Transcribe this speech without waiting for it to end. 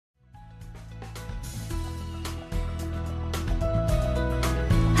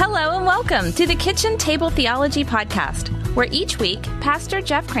Hello and welcome to the Kitchen Table Theology Podcast, where each week, Pastor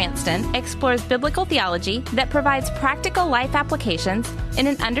Jeff Cranston explores biblical theology that provides practical life applications in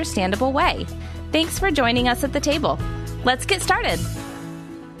an understandable way. Thanks for joining us at the table. Let's get started.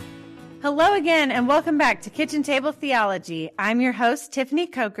 Hello again, and welcome back to Kitchen Table Theology. I'm your host, Tiffany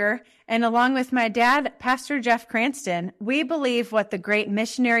Coker, and along with my dad, Pastor Jeff Cranston, we believe what the great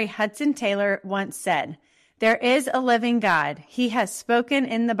missionary Hudson Taylor once said. There is a living God. He has spoken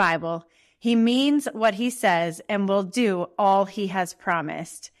in the Bible. He means what he says and will do all he has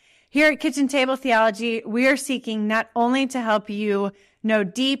promised. Here at Kitchen Table Theology, we are seeking not only to help you know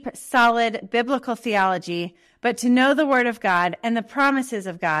deep, solid biblical theology, but to know the Word of God and the promises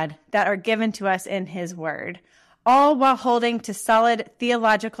of God that are given to us in His Word, all while holding to solid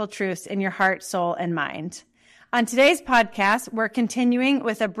theological truths in your heart, soul, and mind. On today's podcast, we're continuing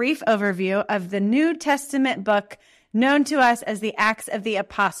with a brief overview of the New Testament book known to us as the Acts of the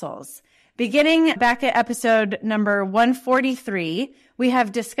Apostles. Beginning back at episode number 143, we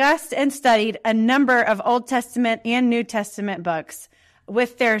have discussed and studied a number of Old Testament and New Testament books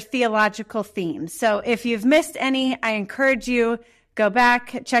with their theological themes. So if you've missed any, I encourage you, go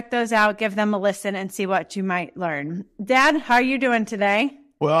back, check those out, give them a listen, and see what you might learn. Dad, how are you doing today?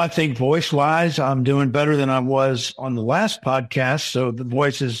 Well, I think voice-wise, I'm doing better than I was on the last podcast. So the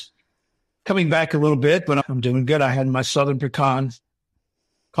voice is coming back a little bit, but I'm doing good. I had my Southern Pecan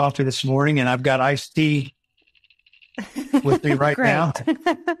coffee this morning, and I've got iced tea with me right now.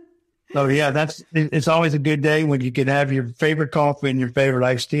 So yeah, it's always a good day when you can have your favorite coffee and your favorite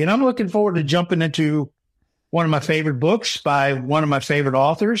iced tea. And I'm looking forward to jumping into one of my favorite books by one of my favorite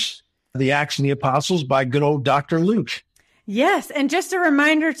authors, The Acts of the Apostles by good old Dr. Luke. Yes, and just a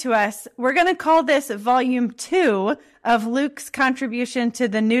reminder to us, we're going to call this Volume 2 of Luke's contribution to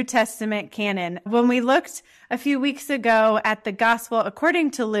the New Testament canon. When we looked a few weeks ago at the Gospel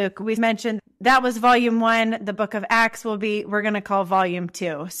according to Luke, we mentioned that was Volume 1. The book of Acts we're going to call Volume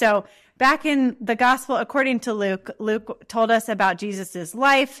 2. So back in the Gospel according to Luke, Luke told us about Jesus'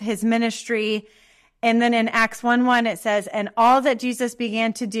 life, his ministry, and then in Acts 1:1, it says, and all that Jesus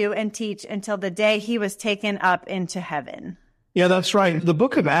began to do and teach until the day he was taken up into heaven. Yeah, that's right. The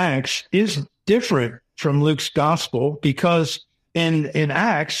book of Acts is different from Luke's gospel because in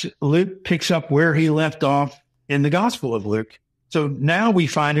Acts, Luke picks up where he left off in the gospel of Luke. So now we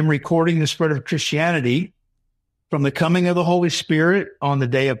find him recording the spread of Christianity from the coming of the Holy Spirit on the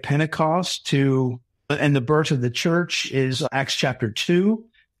day of Pentecost and the birth of the church is Acts chapter 2.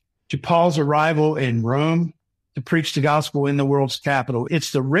 To Paul's arrival in Rome to preach the gospel in the world's capital.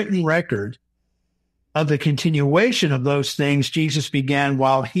 It's the written record of the continuation of those things Jesus began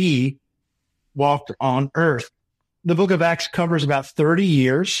while he walked on earth. The book of Acts covers about 30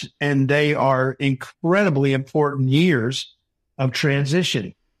 years, and they are incredibly important years of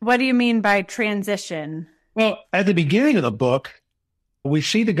transition. What do you mean by transition? Well, at the beginning of the book, we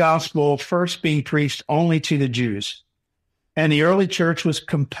see the gospel first being preached only to the Jews. And the early church was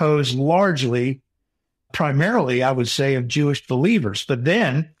composed primarily, I would say, of Jewish believers. But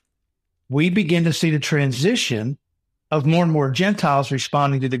then we begin to see the transition of more and more Gentiles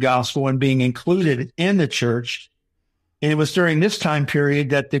responding to the gospel and being included in the church. And it was during this time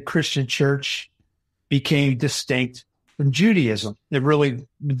period that the Christian church became distinct from Judaism. It really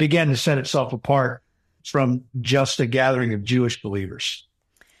began to set itself apart from just a gathering of Jewish believers.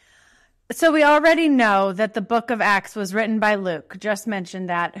 So we already know that the book of Acts was written by Luke, just mentioned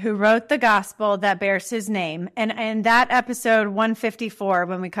that, who wrote the gospel that bears his name. And in that episode 154,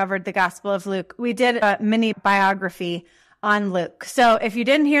 when we covered the gospel of Luke, we did a mini biography on Luke. So if you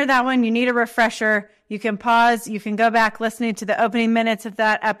didn't hear that one, you need a refresher. You can pause. You can go back listening to the opening minutes of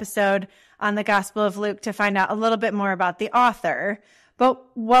that episode on the gospel of Luke to find out a little bit more about the author. But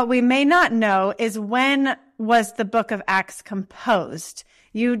what we may not know is when was the book of Acts composed?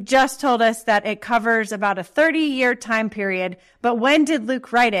 You just told us that it covers about a 30-year time period, but when did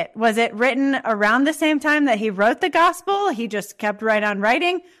Luke write it? Was it written around the same time that he wrote the gospel? He just kept right on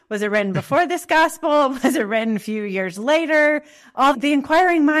writing? Was it written before this gospel? Was it written a few years later? All the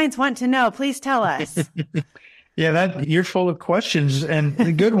inquiring minds want to know. Please tell us. Yeah, you're full of questions and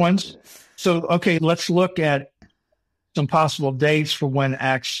the good ones. So, okay, let's look at some possible dates for when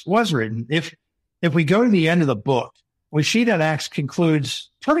Acts was written. If we go to the end of the book, we see that Acts concludes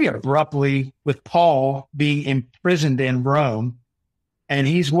pretty abruptly with Paul being imprisoned in Rome, and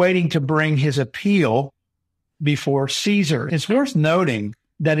he's waiting to bring his appeal before Caesar. It's worth noting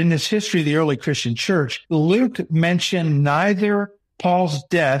that in this history of the early Christian church, Luke mentioned neither Paul's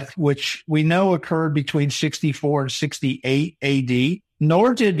death, which we know occurred between 64 and 68 AD,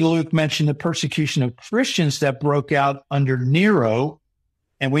 nor did Luke mention the persecution of Christians that broke out under Nero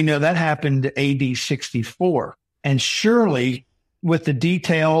And we know that happened AD 64. And surely with the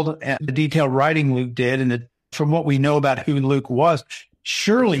detailed writing Luke did, and from what we know about who Luke was,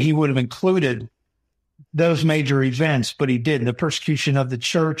 surely he would have included those major events, but he didn't. The persecution of the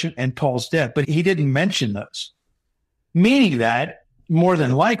church and Paul's death, but he didn't mention those. Meaning that, more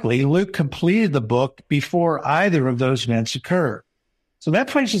than likely, Luke completed the book before either of those events occurred. So that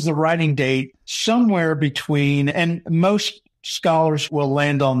places the writing date somewhere between, and most scholars will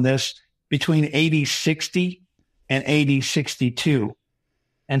land on this, between AD 60 and AD 62.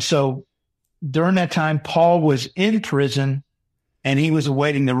 And so during that time, Paul was in prison and he was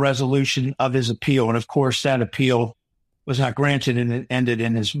awaiting the resolution of his appeal. And of course, that appeal was not granted and it ended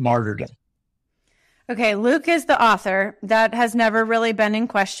in his martyrdom. Okay, Luke is the author. That has never really been in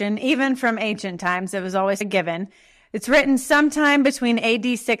question. Even from ancient times, it was always a given. It's written sometime between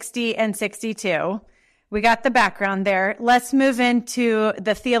AD 60 and 62. We got the background there. Let's move into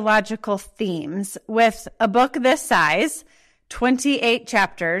the theological themes. With a book this size, 28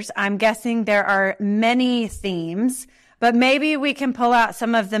 chapters, I'm guessing there are many themes, but maybe we can pull out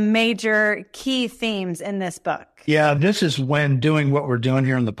some of the major key themes in this book. Yeah, this is when doing what we're doing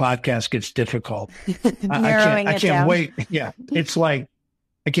here on the podcast gets difficult. I can't wait. Yeah, it's like,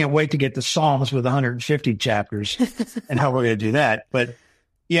 I can't wait to get the Psalms with 150 chapters and how we're going to do that. But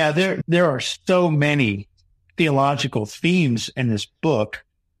yeah, there are so many theological themes in this book,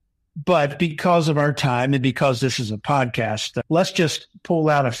 but because of our time and because this is a podcast, let's just pull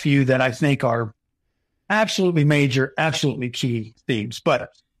out a few that I think are absolutely major, absolutely key themes.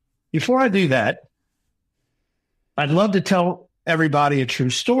 But before I do that, I'd love to tell everybody a true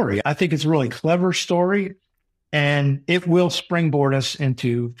story. I think it's a really clever story, and it will springboard us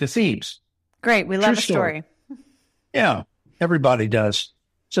into the themes. Great. We love a story. Yeah, everybody does.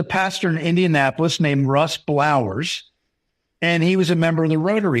 It's a pastor in Indianapolis named Russ Blowers, and he was a member of the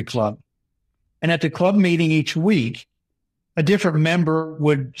Rotary Club. And at the club meeting each week, a different member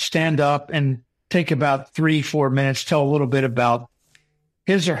would stand up and take about 3-4 minutes, tell a little bit about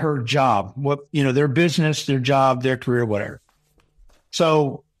his or her job, their business, their job, their career, whatever.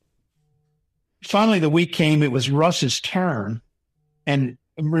 So finally the week came, it was Russ's turn. And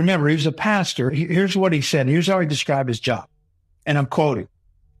remember, he was a pastor. Here's what he said. Here's how he described his job. And I'm quoting,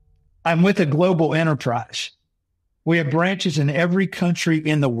 "I'm with a global enterprise. We have branches in every country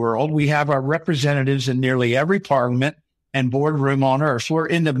in the world. We have our representatives in nearly every parliament and boardroom on earth. We're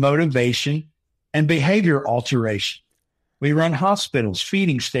into motivation and behavior alteration. We run hospitals,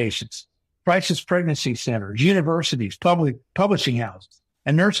 feeding stations, crisis pregnancy centers, universities, public publishing houses,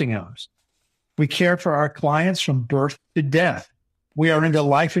 and nursing homes. We care for our clients from birth to death. We are into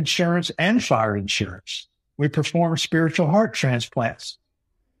life insurance and fire insurance. We perform spiritual heart transplants.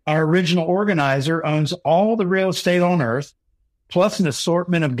 Our original organizer owns all the real estate on earth, plus an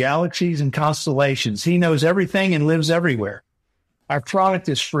assortment of galaxies and constellations. He knows everything and lives everywhere. Our product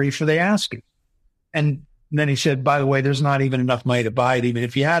is free for the asking." And then he said, by the way, there's not even enough money to buy it, even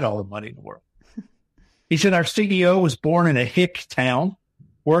if you had all the money in the world. He said, "Our CEO was born in a hick town,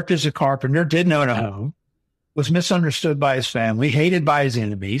 worked as a carpenter, didn't own a home, was misunderstood by his family, hated by his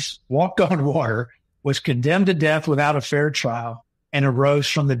enemies, walked on water, was condemned to death without a fair trial, and arose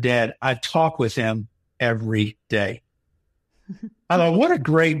from the dead. I talk with him every day." I thought, what a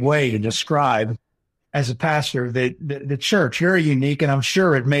great way to describe, as a pastor, the church. Very unique, and I'm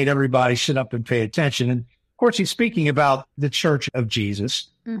sure it made everybody sit up and pay attention. And of course, he's speaking about the church of Jesus.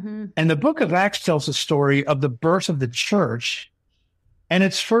 Mm-hmm. And the book of Acts tells the story of the birth of the church and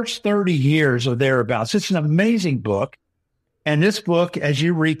its first 30 years or thereabouts. It's an amazing book. And this book, as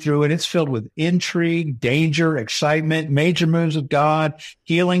you read through it, it's filled with intrigue, danger, excitement, major moves of God,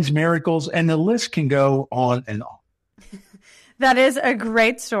 healings, miracles, and the list can go on and on. That is a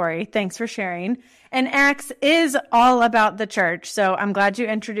great story. Thanks for sharing. And Acts is all about the church, so I'm glad you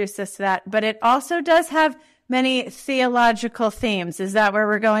introduced us to that. But it also does have many theological themes. Is that where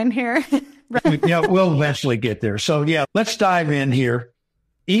we're going here? Yeah, we'll eventually get there. So yeah, let's dive in here.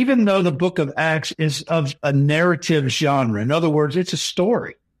 Even though the book of Acts is of a narrative genre, in other words, it's a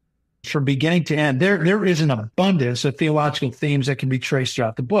story from beginning to end, there is an abundance of theological themes that can be traced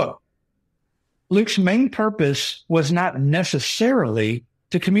throughout the book. Luke's main purpose was not necessarily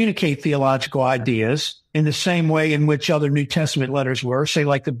to communicate theological ideas in the same way in which other New Testament letters were, say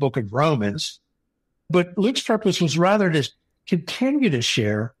like the book of Romans. But Luke's purpose was rather to continue to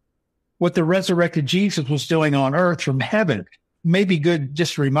share what the resurrected Jesus was doing on earth from heaven. Maybe good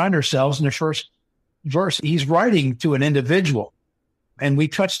just to remind ourselves in the first verse, he's writing to an individual. And we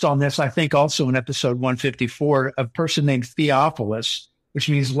touched on this, I think, also in episode 154, a person named Theophilus, which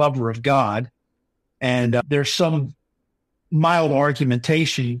means lover of God. And there's some mild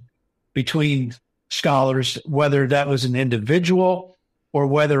argumentation between scholars, whether that was an individual or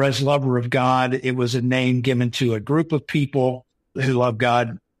whether as lover of God, it was a name given to a group of people who love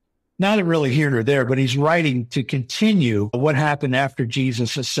God. Not really here nor there, but he's writing to continue what happened after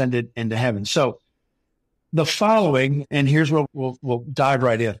Jesus ascended into heaven. So the following, and here's where we'll dive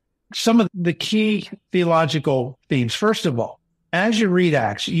right in. Some of the key theological themes. First of all, as you read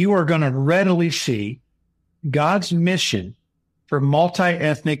Acts, you are going to readily see God's mission for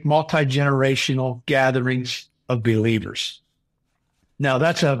multi-ethnic, multi-generational gatherings of believers. Now,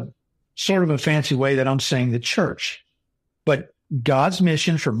 that's a sort of a fancy way that I'm saying the church, but God's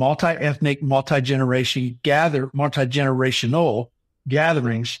mission for multi-ethnic, multi-generational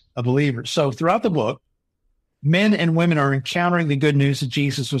gatherings of believers. So throughout the book, men and women are encountering the good news that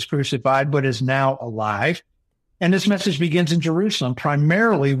Jesus was crucified, but is now alive. And this message begins in Jerusalem,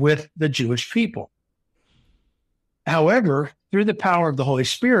 primarily with the Jewish people. However, through the power of the Holy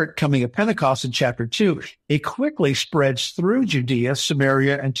Spirit coming at Pentecost in chapter 2, it quickly spreads through Judea,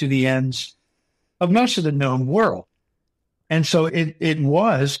 Samaria, and to the ends of most of the known world. And so it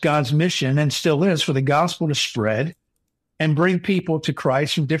was God's mission, and still is, for the gospel to spread and bring people to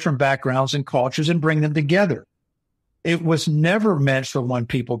Christ from different backgrounds and cultures and bring them together. It was never meant for one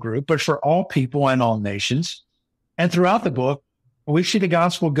people group, but for all people and all nations. And throughout the book, we see the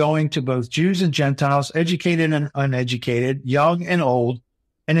gospel going to both Jews and Gentiles, educated and uneducated, young and old,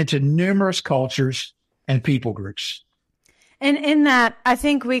 and into numerous cultures and people groups. And in that, I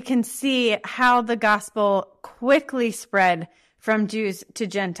think we can see how the gospel quickly spread from Jews to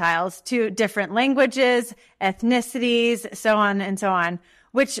Gentiles, to different languages, ethnicities, so on,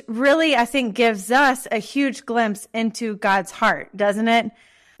 which really, I think, gives us a huge glimpse into God's heart, doesn't it?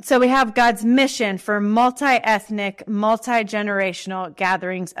 So we have God's mission for multi-ethnic, multi-generational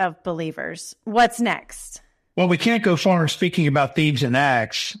gatherings of believers. What's next? Well, we can't go far speaking about themes in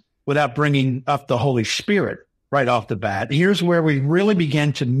Acts without bringing up the Holy Spirit right off the bat. Here's where we really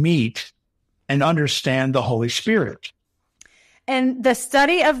begin to meet and understand the Holy Spirit. And the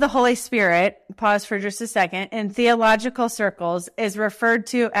study of the Holy Spirit, pause for just a second, in theological circles is referred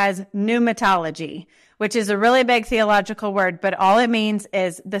to as pneumatology, which is a really big theological word, but all it means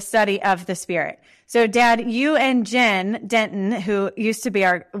is the study of the Spirit. So, Dad, you and Jen Denton, who used to be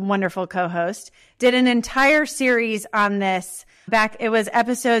our wonderful co-host, did an entire series on this back. It was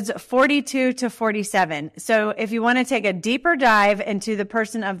episodes 42 to 47. So if you want to take a deeper dive into the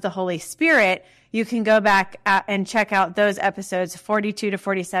person of the Holy Spirit, you can go back and check out those episodes 42 to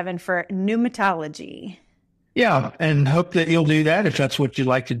 47 for pneumatology. Yeah, and hope that you'll do that if that's what you'd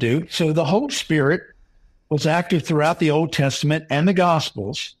like to do. So the Holy Spirit was active throughout the Old Testament and the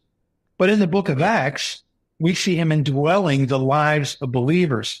Gospels, but in the book of Acts, we see him indwelling the lives of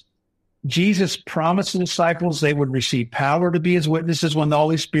believers. Jesus promised the disciples they would receive power to be his witnesses when the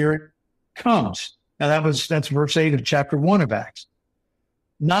Holy Spirit comes. Now that's verse 8 of chapter 1 of Acts.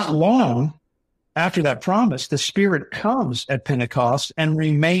 Not long after that promise, the Spirit comes at Pentecost and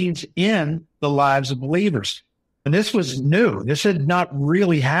remains in the lives of believers. And this was new. This had not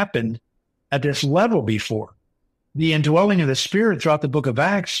really happened at this level before. The indwelling of the Spirit throughout the book of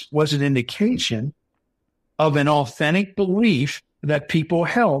Acts was an indication of an authentic belief that people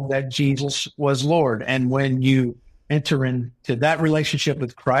held that Jesus was Lord. And when you enter into that relationship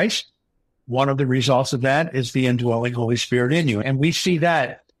with Christ, one of the results of that is the indwelling Holy Spirit in you. And we see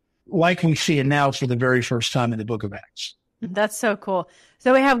that like we see it now for the very first time in the book of Acts. That's so cool.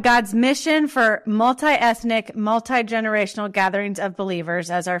 So we have God's mission for multi-ethnic, multi-generational gatherings of believers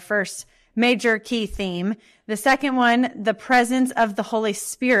as our first major key theme. The second one, the presence of the Holy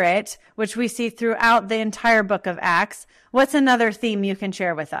Spirit, which we see throughout the entire book of Acts. What's another theme you can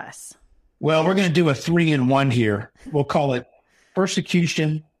share with us? Well, we're going to do a 3-in-1 here. We'll call it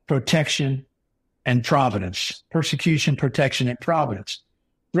persecution, protection, and providence. Persecution, protection, and providence.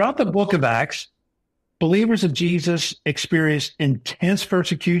 Throughout the book of Acts, believers of Jesus experienced intense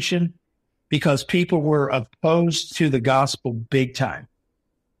persecution because people were opposed to the gospel big time.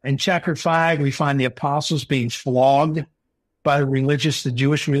 In chapter 5, we find the apostles being flogged by the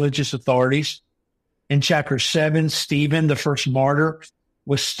Jewish religious authorities. In chapter 7, Stephen, the first martyr,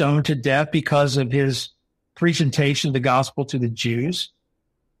 was stoned to death because of his presentation of the gospel to the Jews.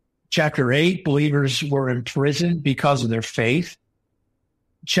 Chapter 8, believers were imprisoned because of their faith.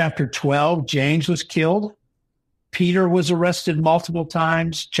 Chapter 12, James was killed. Peter was arrested multiple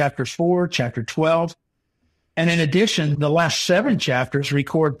times. Chapter 4, chapter 12. And in addition, the last 7 chapters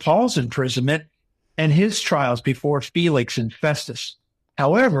record Paul's imprisonment and his trials before Felix and Festus.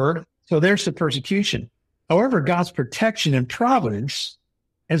 However, so there's the persecution. However, God's protection and providence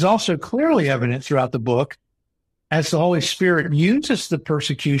is also clearly evident throughout the book as the Holy Spirit uses the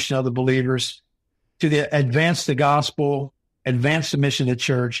persecution of the believers to advance the gospel, advance the mission of the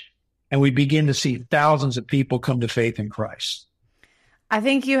church, and we begin to see thousands of people come to faith in Christ. I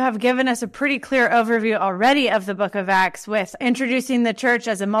think you have given us a pretty clear overview already of the book of Acts with introducing the church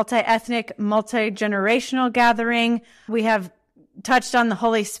as a multi-ethnic, multi-generational gathering. We have touched on the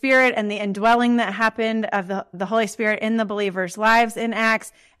Holy Spirit and the indwelling that happened of the Holy Spirit in the believers' lives in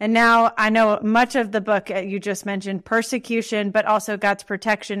Acts. And now I know much of the book you just mentioned, persecution, but also God's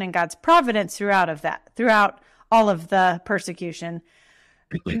protection and God's providence throughout all of the persecution.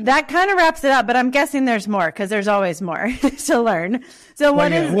 That kind of wraps it up, but I'm guessing there's more because there's always more to learn. So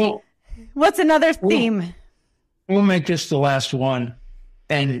what's another theme? We'll make this the last one.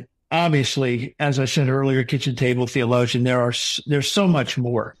 And obviously, as I said earlier, Kitchen Table Theologian, there's so much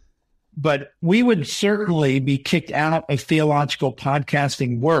more. But we would certainly be kicked out of theological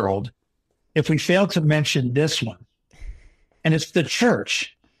podcasting world if we failed to mention this one. And it's the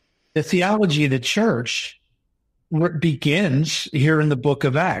church. The theology of the church begins here in the book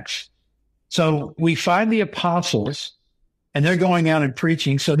of Acts. So we find the apostles, and they're going out and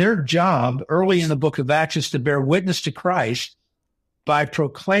preaching. So their job early in the book of Acts is to bear witness to Christ by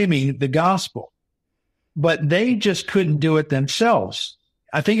proclaiming the gospel. But they just couldn't do it themselves.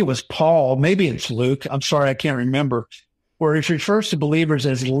 I think it was Paul, maybe it's Luke, I'm sorry, I can't remember, where he refers to believers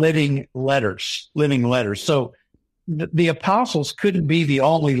as living letters. So the apostles couldn't be the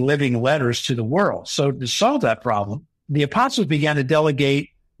only living letters to the world. So to solve that problem, the apostles began to delegate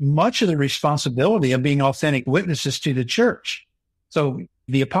much of the responsibility of being authentic witnesses to the church. So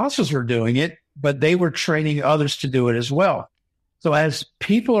the apostles were doing it, but they were training others to do it as well. So as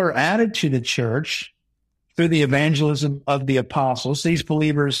people are added to the church through the evangelism of the apostles, these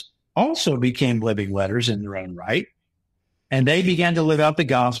believers also became living letters in their own right. And they began to live out the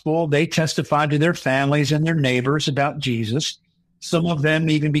gospel. They testified to their families and their neighbors about Jesus. Some of them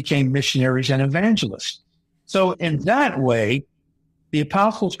even became missionaries and evangelists. So in that way, the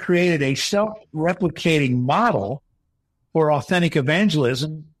apostles created a self-replicating model for authentic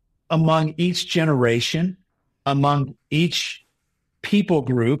evangelism among each generation, among each people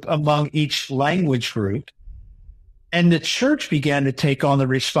group, among each language group. And the church began to take on the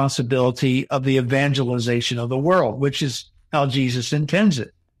responsibility of the evangelization of the world, which is how Jesus intends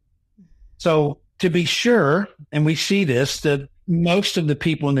it. So to be sure, and we see this, that most of the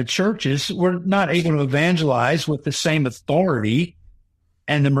people in the churches were not able to evangelize with the same authority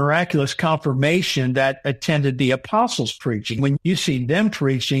and the miraculous confirmation that attended the apostles' preaching. When you see them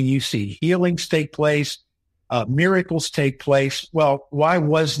preaching, you see healings take place, miracles take place. Well, why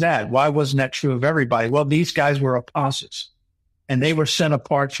was that? Why wasn't that true of everybody? Well, these guys were apostles, and they were set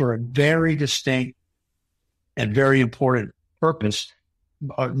apart for a very distinct and very important purpose,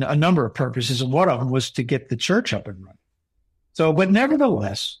 a number of purposes, and one of them was to get the church up and running. So, but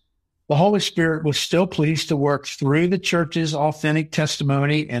nevertheless, the Holy Spirit was still pleased to work through the church's authentic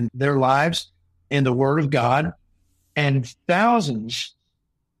testimony and their lives in the Word of God, and thousands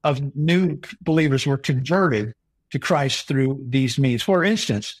of new believers were converted to Christ through these means. For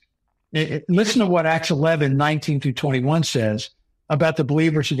instance, listen to what Acts 11, 19 through 21 says about the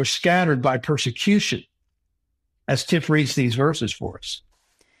believers who were scattered by persecution, as Tiff reads these verses for us.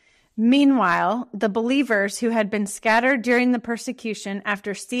 Meanwhile, the believers who had been scattered during the persecution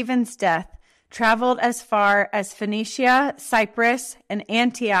after Stephen's death traveled as far as Phoenicia, Cyprus, and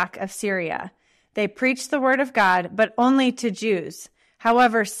Antioch of Syria. They preached the word of God, but only to Jews.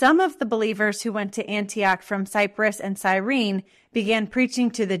 However, some of the believers who went to Antioch from Cyprus and Cyrene began preaching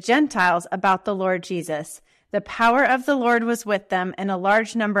to the Gentiles about the Lord Jesus. The power of the Lord was with them, and a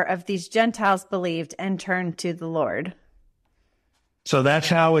large number of these Gentiles believed and turned to the Lord. So that's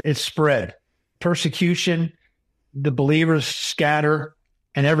how it spread. Persecution, the believers scatter,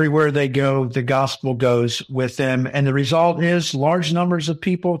 and everywhere they go, the gospel goes with them. And the result is large numbers of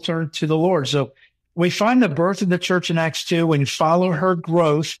people turn to the Lord. So we find the birth of the church in Acts 2 and follow her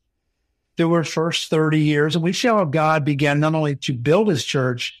growth through her first 30 years. And we see how God began not only to build his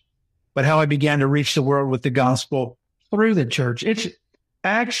church, but how he began to reach the world with the gospel through the church.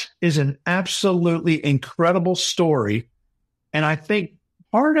 Acts is an absolutely incredible story. And I think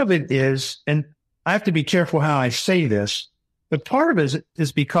part of it is, and I have to be careful how I say this, but part of it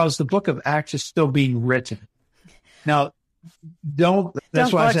is because the book of Acts is still being written. Now,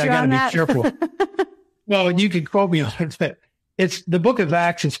 that's why I say I got to be careful. Well, you can quote me on it, but the book of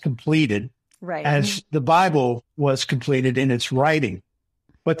Acts is completed, right, as the Bible was completed in its writing.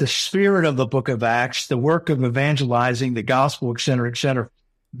 But the spirit of the book of Acts, the work of evangelizing, the gospel, et cetera,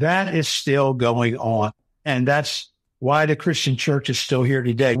 that is still going on. And that's why the Christian church is still here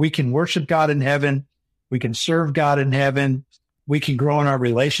today. We can worship God in heaven We can serve God in heaven. We can grow in our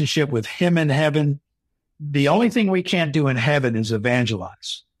relationship with him in heaven. The only thing we can't do in heaven is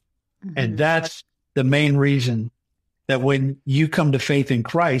evangelize. Mm-hmm. And that's the main reason that when you come to faith in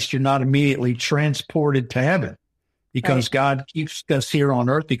Christ, you're not immediately transported to heaven, because right. God keeps us here on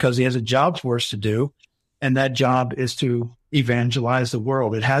earth because he has a job for us to do. And that job is to evangelize the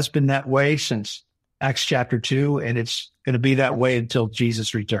world. It has been that way since Acts chapter 2, and it's going to be that way until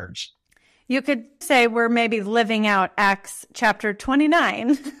Jesus returns. You could say we're maybe living out Acts chapter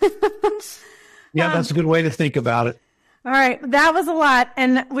 29. Yeah, that's a good way to think about it. All right. That was a lot.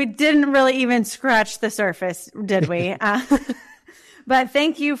 And we didn't really even scratch the surface, did we? But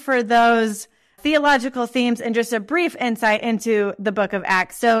thank you for those theological themes and just a brief insight into the book of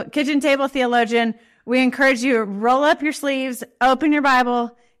Acts. So, Kitchen Table Theologian, we encourage you to roll up your sleeves, open your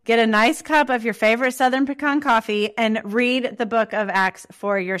Bible, get a nice cup of your favorite Southern pecan coffee, and read the book of Acts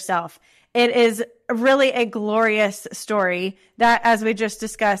for yourself. It is really a glorious story that, as we just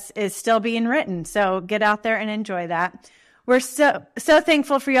discussed, is still being written. So get out there and enjoy that. We're so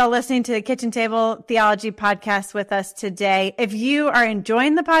thankful for y'all listening to the Kitchen Table Theology podcast with us today. If you are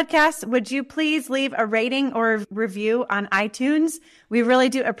enjoying the podcast, would you please leave a rating or review on iTunes? We really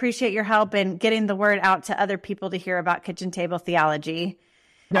do appreciate your help in getting the word out to other people to hear about Kitchen Table Theology.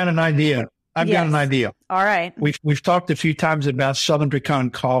 I've got an idea. All right. We've talked a few times about Southern pecan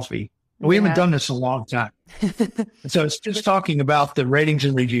coffee. We haven't done this in a long time. So it's just talking about the ratings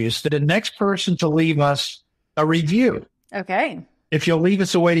and reviews. So the next person to leave us a review. Okay. If you'll leave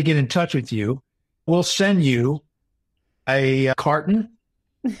us a way to get in touch with you, we'll send you a carton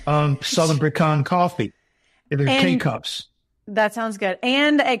of Southern pecan coffee in their K-cups. That sounds good.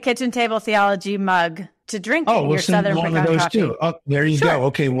 And a Kitchen Table Theology mug to drink your Southern pecan coffee. Too. Oh, there you go.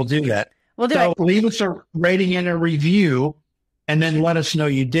 Okay, we'll do that. We'll do it. Leave us a rating and a review, and then let us know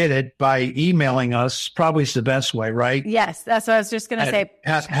you did it by emailing us. Probably is the best way, right? Yes, that's what I was just going to say.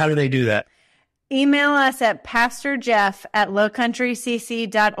 How do they do that? Email us at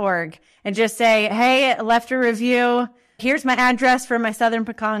pastorjeff@lowcountrycc.org and just say, hey, I left a review. Here's my address for my Southern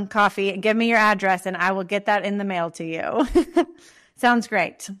pecan coffee. Give me your address and I will get that in the mail to you. Sounds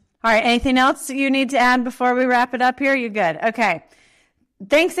great. All right. Anything else you need to add before we wrap it up here? You're good. Okay.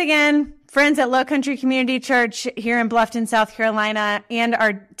 Thanks again, friends at Low Country Community Church here in Bluffton, South Carolina, and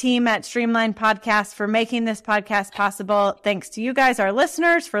our team at Streamline Podcast for making this podcast possible. Thanks to you guys, our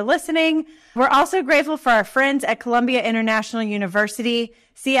listeners, for listening. We're also grateful for our friends at Columbia International University.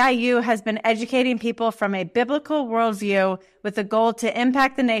 CIU has been educating people from a biblical worldview with the goal to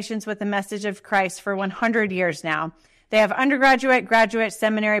impact the nations with the message of Christ for 100 years now. They have undergraduate, graduate,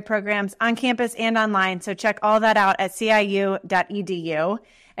 seminary programs on campus and online, so check all that out at ciu.edu.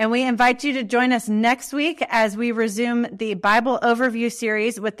 And we invite you to join us next week as we resume the Bible overview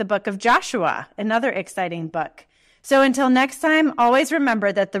series with the book of Joshua, another exciting book. So until next time, always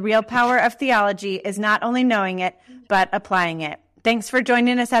remember that the real power of theology is not only knowing it, but applying it. Thanks for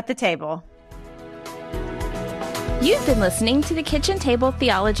joining us at the table. You've been listening to the Kitchen Table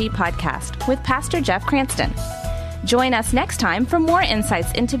Theology Podcast with Pastor Jeff Cranston. Join us next time for more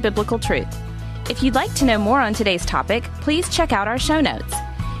insights into biblical truth. If you'd like to know more on today's topic, please check out our show notes.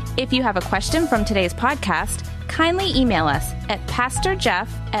 If you have a question from today's podcast, kindly email us at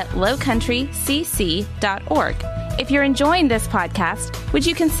pastorjeff@lowcountrycc.org. If you're enjoying this podcast, would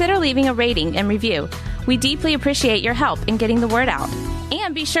you consider leaving a rating and review? We deeply appreciate your help in getting the word out.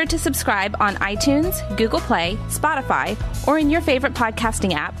 And be sure to subscribe on iTunes, Google Play, Spotify, or in your favorite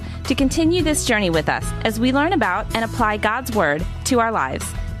podcasting app to continue this journey with us as we learn about and apply God's Word to our lives.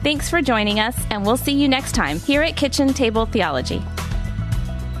 Thanks for joining us, and we'll see you next time here at Kitchen Table Theology.